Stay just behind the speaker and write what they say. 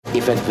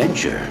If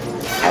adventure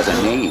has a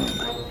name,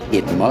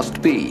 it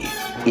must be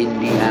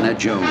Indiana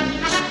Jones.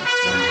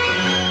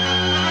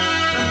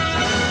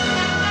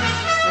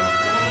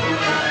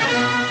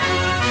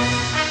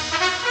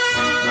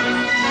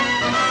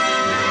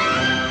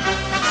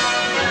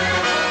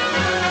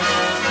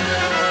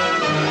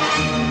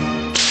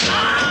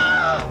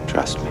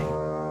 Trust me.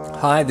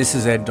 Hi, this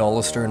is Ed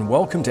Dollister and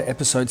welcome to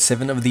episode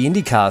 7 of the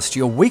Indy Cast,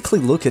 your weekly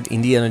look at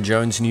Indiana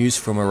Jones news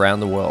from around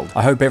the world.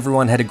 I hope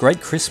everyone had a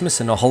great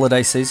Christmas and a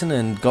holiday season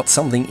and got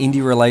something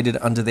Indy related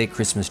under their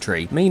Christmas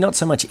tree. Me, not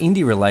so much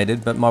Indy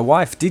related, but my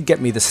wife did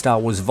get me the Star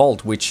Wars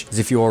Vault, which, as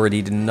if you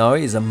already didn't know,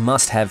 is a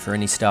must-have for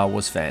any Star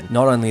Wars fan.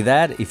 Not only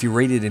that, if you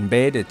read it in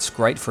bed, it's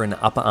great for an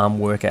upper arm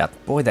workout.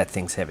 Boy, that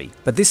thing's heavy.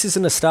 But this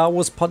isn't a Star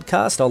Wars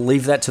podcast, I'll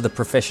leave that to the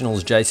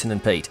professionals Jason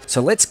and Pete.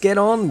 So let's get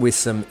on with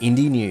some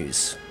Indy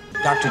news.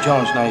 Dr.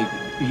 Jones, now,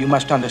 you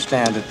must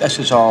understand that this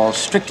is all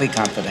strictly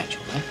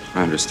confidential, eh?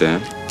 I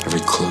understand.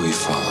 Every clue he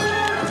followed,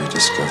 every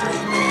discovery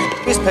he made.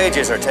 These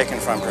pages are taken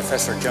from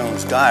Professor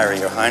Jones' diary,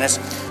 Your Highness.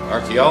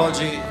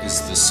 Archaeology is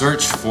the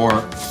search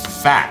for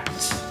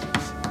fact,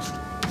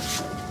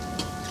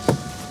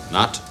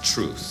 not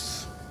truth.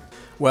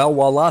 Well,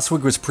 while last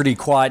week was pretty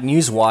quiet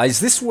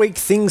news-wise, this week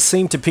things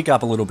seem to pick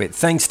up a little bit,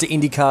 thanks to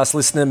Indy Cast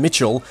listener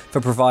Mitchell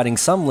for providing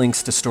some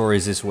links to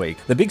stories this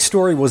week. The big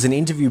story was an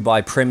interview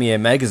by Premiere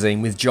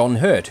Magazine with John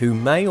Hurt, who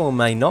may or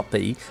may not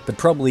be, but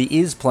probably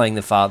is playing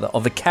the father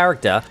of a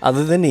character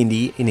other than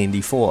Indy in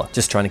Indy 4,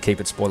 just trying to keep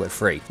it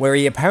spoiler-free, where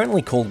he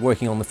apparently called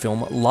working on the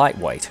film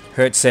lightweight.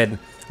 Hurt said,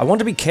 "I want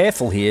to be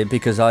careful here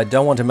because I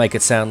don't want to make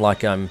it sound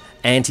like I'm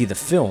anti the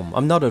film.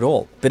 I'm not at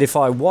all. But if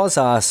I was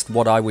asked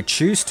what I would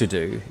choose to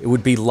do, it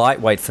would be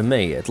lightweight for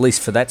me, at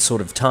least for that sort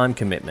of time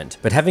commitment.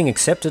 But having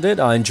accepted it,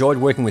 I enjoyed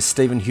working with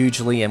Stephen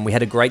hugely and we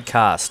had a great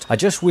cast. I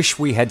just wish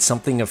we had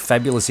something of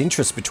fabulous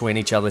interest between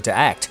each other to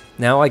act."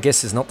 Now I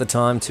guess is not the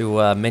time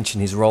to mention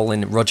his role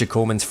in Roger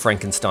Corman's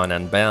Frankenstein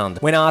Unbound.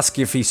 When asked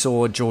if he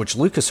saw George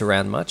Lucas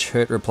around much,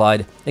 Hurt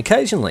replied,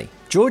 "Occasionally.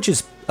 George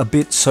is a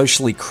bit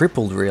socially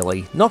crippled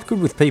really, not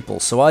good with people,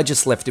 so I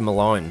just left him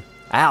alone."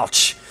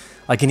 Ouch!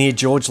 I can hear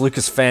George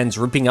Lucas fans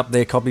ripping up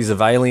their copies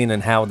of Alien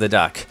and Howard the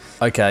Duck.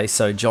 Okay,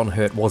 so John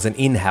Hurt wasn't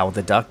in Howard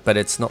the Duck, but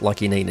it's not like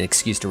you need an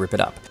excuse to rip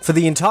it up. For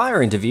the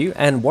entire interview,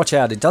 and watch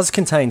out, it does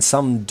contain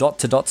some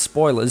dot-to-dot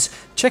spoilers,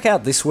 check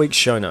out this week's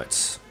show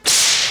notes.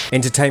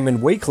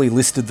 Entertainment Weekly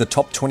listed the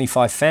top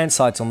 25 fan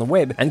sites on the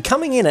web, and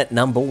coming in at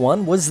number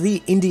 1 was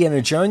the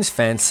Indiana Jones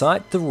fan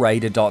site,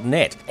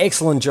 theraider.net.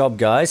 Excellent job,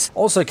 guys.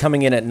 Also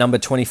coming in at number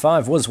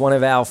 25 was one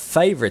of our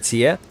favourites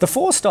here,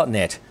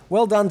 theforce.net.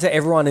 Well done to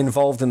everyone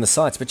involved in the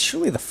sites, but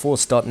surely the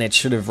Force.net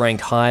should have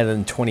ranked higher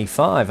than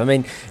 25. I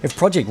mean, if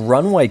Project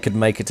Runway could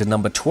make it to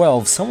number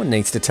 12, someone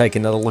needs to take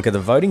another look at the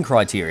voting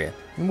criteria.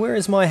 And where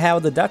is my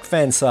Howard the Duck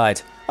fan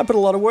site? I put a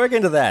lot of work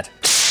into that.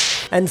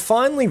 And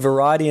finally,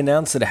 Variety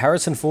announced that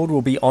Harrison Ford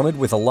will be honoured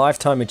with a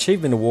Lifetime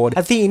Achievement Award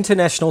at the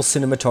International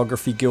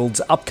Cinematography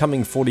Guild's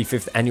upcoming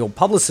 45th Annual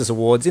Publicist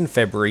Awards in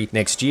February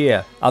next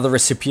year. Other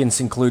recipients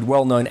include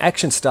well-known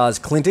action stars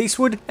Clint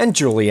Eastwood and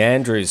Julie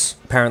Andrews.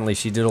 Apparently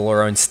she did all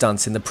her own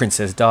stunts in The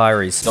Princess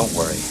Diaries. Don't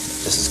worry,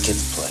 this is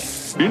kids' play.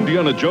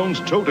 Indiana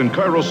Jones Tote and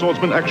Cairo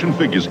Swordsman action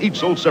figures, each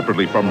sold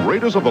separately from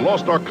Raiders of the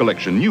Lost Ark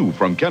collection, new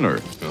from Kenner.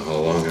 Know how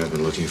long I've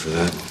been looking for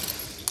that?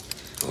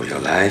 All your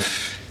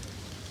life?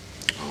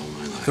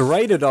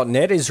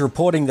 TheRaider.net is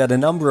reporting that a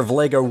number of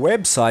LEGO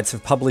websites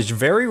have published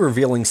very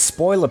revealing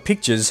spoiler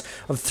pictures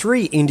of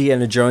 3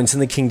 Indiana Jones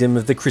and the Kingdom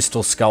of the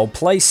Crystal Skull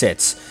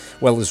playsets,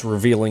 well as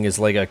revealing as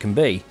LEGO can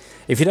be.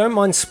 If you don't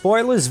mind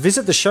spoilers,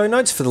 visit the show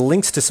notes for the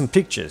links to some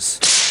pictures.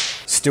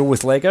 Still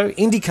with LEGO,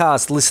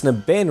 IndyCast listener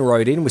Ben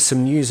wrote in with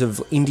some news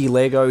of Indy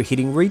LEGO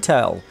hitting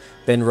retail.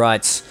 Ben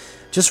writes,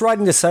 "Just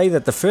writing to say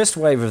that the first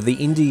wave of the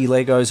Indy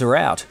Legos are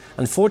out.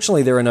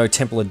 Unfortunately, there are no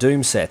Temple of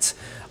Doom sets.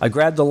 I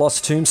grabbed the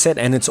Lost Tomb set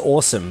and it's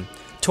awesome.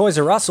 Toys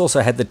R Us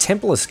also had the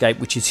Temple Escape,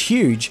 which is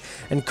huge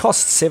and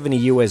costs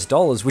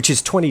 $70 which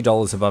is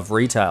 $20 above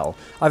retail.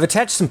 I've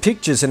attached some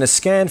pictures and a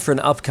scan for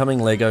an upcoming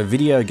LEGO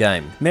video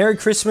game. Merry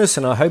Christmas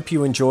and I hope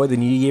you enjoy the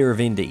new year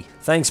of Indy."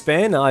 Thanks,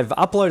 Ben. I've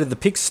uploaded the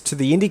pics to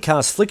the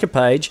IndyCast Flickr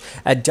page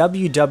at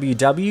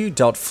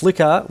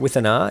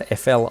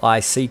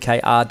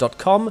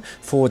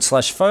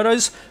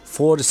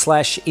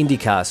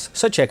www.flickr.com/photos/IndyCast,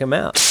 so check them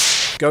out.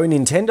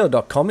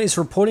 GoNintendo.com is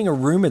reporting a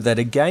rumour that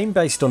a game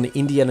based on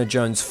Indiana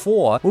Jones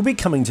 4 will be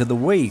coming to the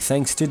Wii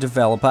thanks to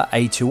developer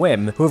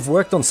A2M, who have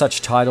worked on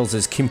such titles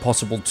as Kim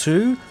Possible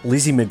 2,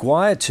 Lizzie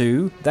McGuire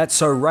 2, That's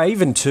So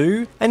Raven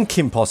 2, and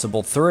Kim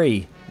Possible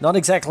 3. Not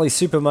exactly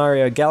Super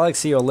Mario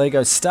Galaxy or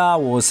LEGO Star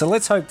Wars, so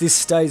let's hope this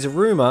stays a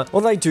rumour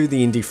or they do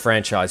the Indy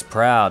franchise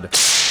proud.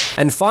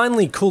 And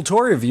finally, Cool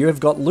Toy Review have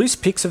got loose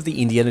pics of the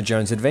Indiana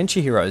Jones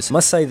adventure heroes. I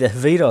must say the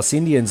Havidos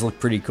Indians look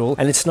pretty cool,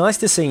 and it's nice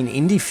to see an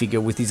Indy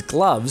figure with his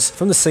gloves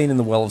from the scene in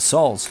the Well of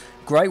Souls.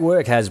 Great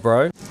work,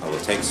 Hasbro. I will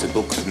take the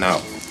book now.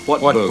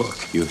 What book?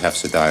 You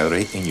have the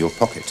diary in your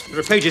pocket. There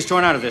are pages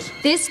torn out of this.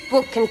 This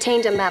book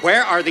contained a map.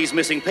 Where are these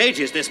missing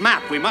pages? This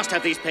map. We must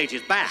have these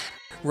pages back.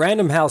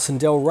 Random House and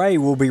Del Rey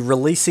will be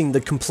releasing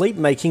the complete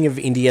making of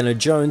Indiana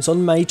Jones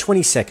on May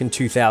 22,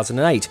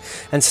 2008,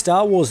 and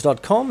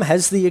StarWars.com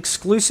has the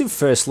exclusive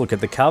first look at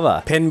the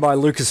cover. Penned by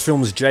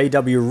Lucasfilm's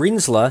J.W.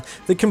 Rinsler,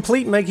 the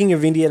complete making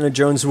of Indiana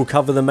Jones will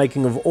cover the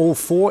making of all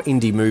 4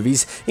 Indy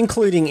movies,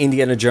 including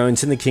Indiana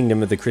Jones and the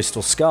Kingdom of the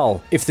Crystal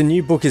Skull. If the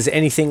new book is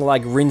anything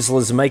like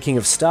Rinsler's making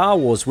of Star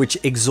Wars, which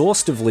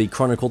exhaustively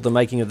chronicled the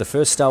making of the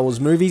first Star Wars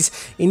movies,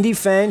 Indy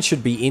fans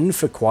should be in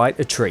for quite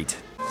a treat.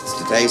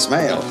 It's today's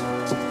mail.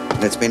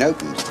 And it's been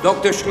opened.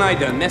 Dr.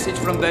 Schneider, message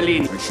from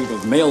Berlin. I should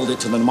have mailed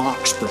it to the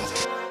Marx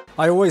Brothers.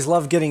 I always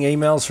love getting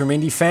emails from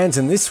Indy fans,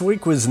 and this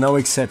week was no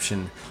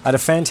exception. I had a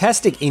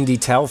fantastic Indy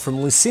tale from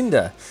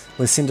Lucinda.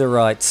 Lucinda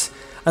writes,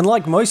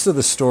 "Unlike most of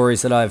the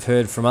stories that I've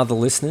heard from other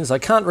listeners, I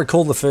can't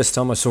recall the first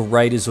time I saw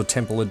Raiders or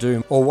Temple of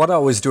Doom, or what I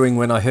was doing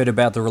when I heard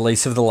about the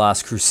release of The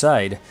Last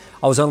Crusade.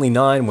 I was only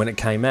 9 when it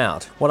came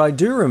out. What I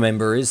do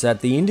remember is that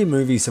the Indy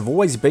movies have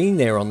always been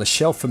there on the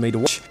shelf for me to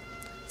watch.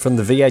 From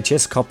the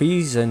VHS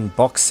copies and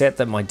box set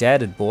that my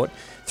dad had bought,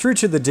 through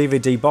to the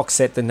DVD box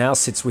set that now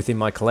sits within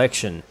my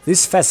collection.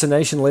 This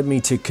fascination led me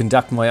to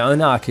conduct my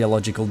own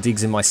archaeological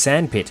digs in my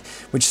sandpit,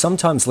 which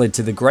sometimes led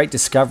to the great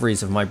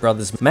discoveries of my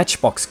brother's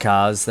Matchbox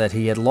cars that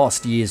he had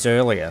lost years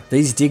earlier.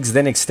 These digs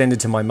then extended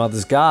to my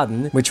mother's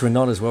garden, which were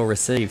not as well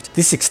received.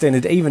 This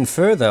extended even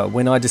further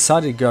when I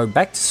decided to go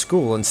back to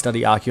school and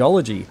study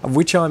archaeology, of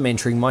which I'm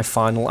entering my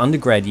final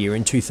undergrad year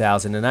in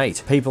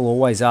 2008. People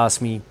always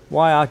ask me,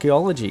 why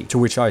archaeology? To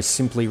which I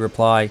simply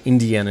reply,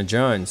 Indiana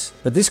Jones.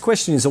 But this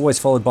question is always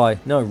followed by,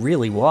 no,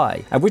 really,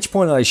 why? At which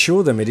point I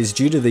assure them it is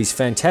due to these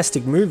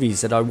fantastic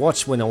movies that I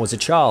watched when I was a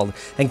child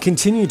and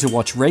continue to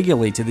watch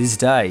regularly to this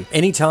day.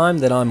 Anytime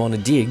that I'm on a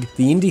dig,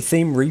 the Indy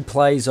theme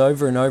replays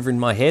over and over in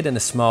my head and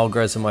a smile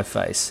grows on my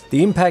face.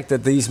 The impact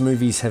that these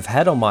movies have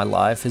had on my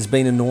life has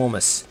been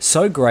enormous.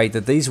 So great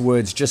that these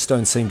words just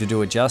don't seem to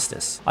do it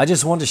justice. I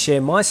just want to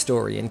share my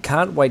story and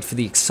can't wait for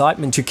the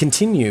excitement to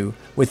continue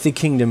with the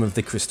Kingdom of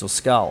the Crystal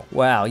Skull.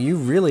 Wow, you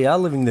really are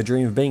living the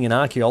dream of being an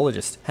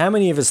archaeologist. How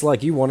many of us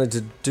like you wanted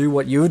to do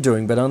what you were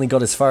doing but only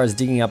got as far as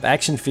digging up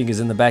action figures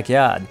in the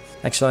backyard?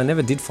 Actually, I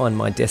never did find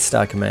my Death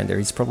Star commander.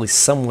 He's probably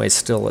somewhere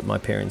still at my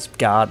parents'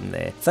 garden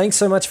there. Thanks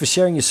so much for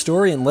sharing your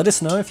story, and let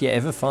us know if you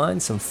ever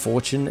find some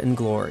fortune and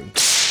glory.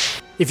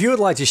 If you would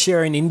like to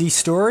share an Indy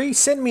story,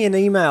 send me an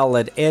email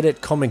at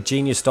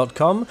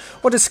ed@comicgenius.com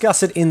or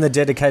discuss it in the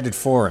dedicated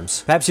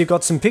forums. Perhaps you've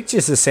got some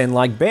pictures to send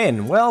like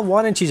Ben. Well,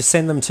 why don't you just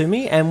send them to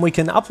me and we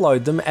can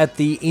upload them at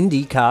the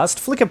Indy Cast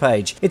Flickr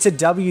page. It's at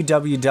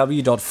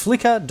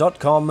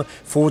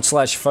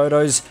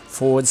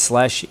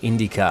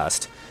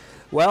www.flickr.com/photos/IndyCast.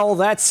 Well,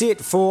 that's it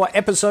for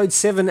episode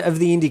 7 of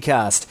the Indy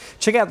Cast.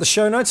 Check out the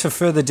show notes for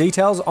further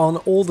details on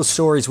all the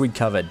stories we'd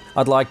covered.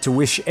 I'd like to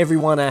wish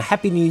everyone a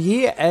happy new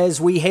year as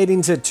we head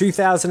into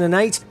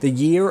 2008, the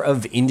year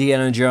of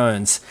Indiana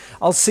Jones.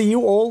 I'll see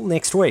you all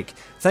next week.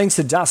 Thanks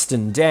to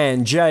Dustin,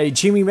 Dan, Jay,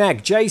 Jimmy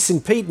Mac,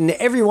 Jason, Pete, and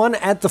everyone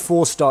at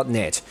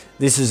theforce.net.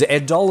 This is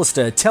Ed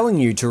Dollister telling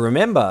you to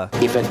remember,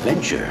 if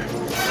adventure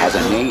has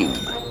a name,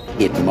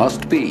 it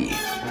must be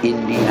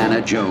Indiana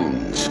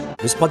Jones.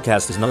 This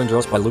podcast is not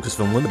endorsed by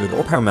Lucasfilm Limited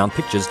or Paramount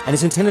Pictures and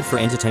is intended for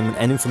entertainment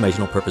and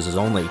informational purposes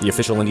only. The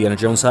official Indiana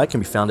Jones site can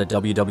be found at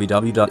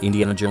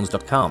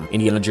www.indianajones.com.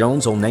 Indiana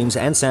Jones, all names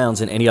and sounds,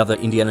 and any other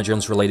Indiana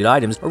Jones related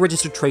items are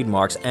registered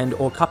trademarks and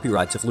or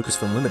copyrights of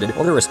Lucasfilm Limited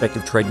or their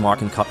respective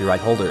trademark and copyright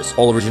holders.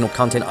 All original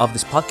content of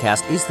this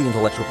podcast is the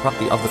intellectual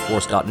property of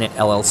theforce.net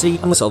LLC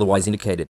unless otherwise indicated.